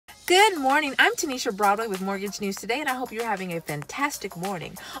Good morning. I'm Tanisha Broadway with Mortgage News Today, and I hope you're having a fantastic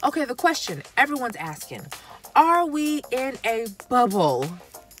morning. Okay, the question everyone's asking, are we in a bubble?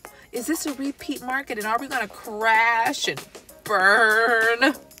 Is this a repeat market, and are we going to crash and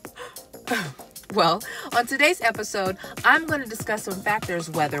burn? Well, on today's episode, I'm going to discuss some factors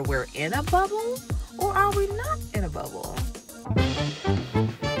whether we're in a bubble or are we not in a bubble.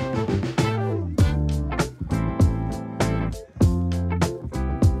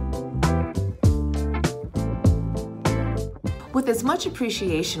 With as much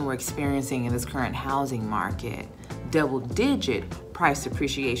appreciation we're experiencing in this current housing market, double-digit price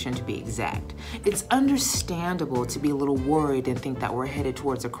appreciation to be exact, it's understandable to be a little worried and think that we're headed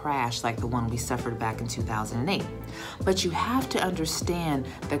towards a crash like the one we suffered back in 2008. But you have to understand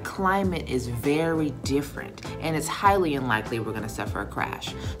the climate is very different, and it's highly unlikely we're going to suffer a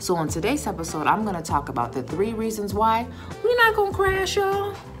crash. So on today's episode, I'm going to talk about the 3 reasons why we're not going to crash,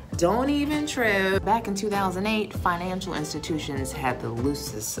 y'all. Don't even trip. Back in 2008, financial institutions had the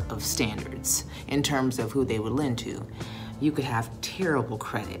loosest of standards in terms of who they would lend to. You could have terrible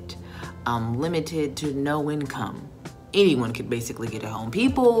credit, limited to no income. Anyone could basically get a home.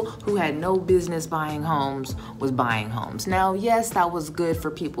 People who had no business buying homes was buying homes. Now, yes, that was good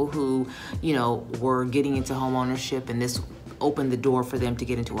for people who, were getting into home ownership, and this opened the door for them to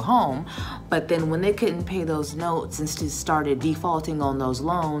get into a home. But then when they couldn't pay those notes and started defaulting on those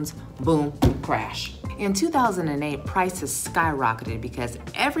loans, boom, crash. In 2008, prices skyrocketed because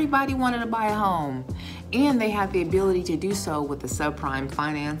everybody wanted to buy a home, and they had the ability to do so with the subprime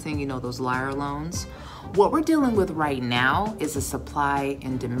financing, those liar loans. What we're dealing with right now is a supply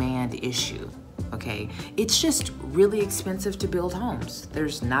and demand issue. Okay, it's just really expensive to build homes.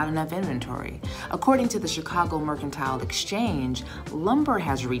 There's not enough inventory. According to the Chicago Mercantile Exchange, lumber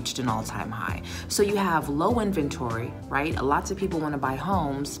has reached an all-time high. So you have low inventory, right? Lots of people want to buy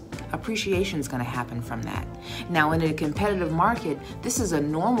homes. Appreciation is going to happen from that. Now, in a competitive market, this is a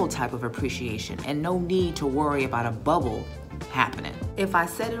normal type of appreciation and no need to worry about a bubble happening. If I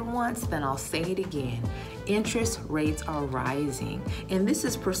said it once, then I'll say it again. Interest rates are rising, and this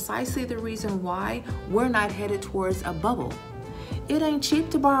is precisely the reason why we're not headed towards a bubble. It ain't cheap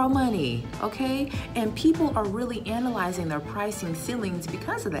to borrow money, okay? And people are really analyzing their pricing ceilings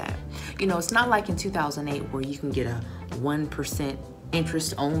because of that. It's not like in 2008 where you can get a 1%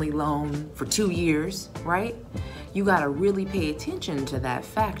 interest-only loan for 2 years, right? You gotta really pay attention to that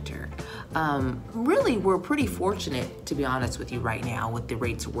factor. Really, we're pretty fortunate, to be honest with you right now, with the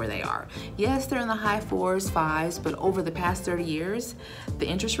rates where they are. Yes, they're in the high 4s, 5s, but over the past 30 years, the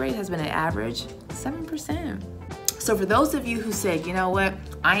interest rate has been an average 7%. So for those of you who said, you know what,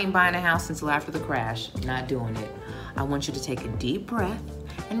 I ain't buying a house until after the crash, not doing it, I want you to take a deep breath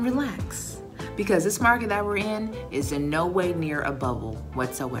and relax. Because this market that we're in is in no way near a bubble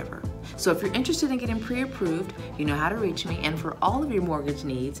whatsoever. So if you're interested in getting pre-approved, you know how to reach me. And for all of your mortgage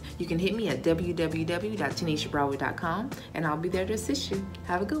needs, you can hit me at www.tanishabroadway.com, and I'll be there to assist you.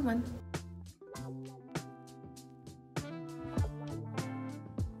 Have a good one.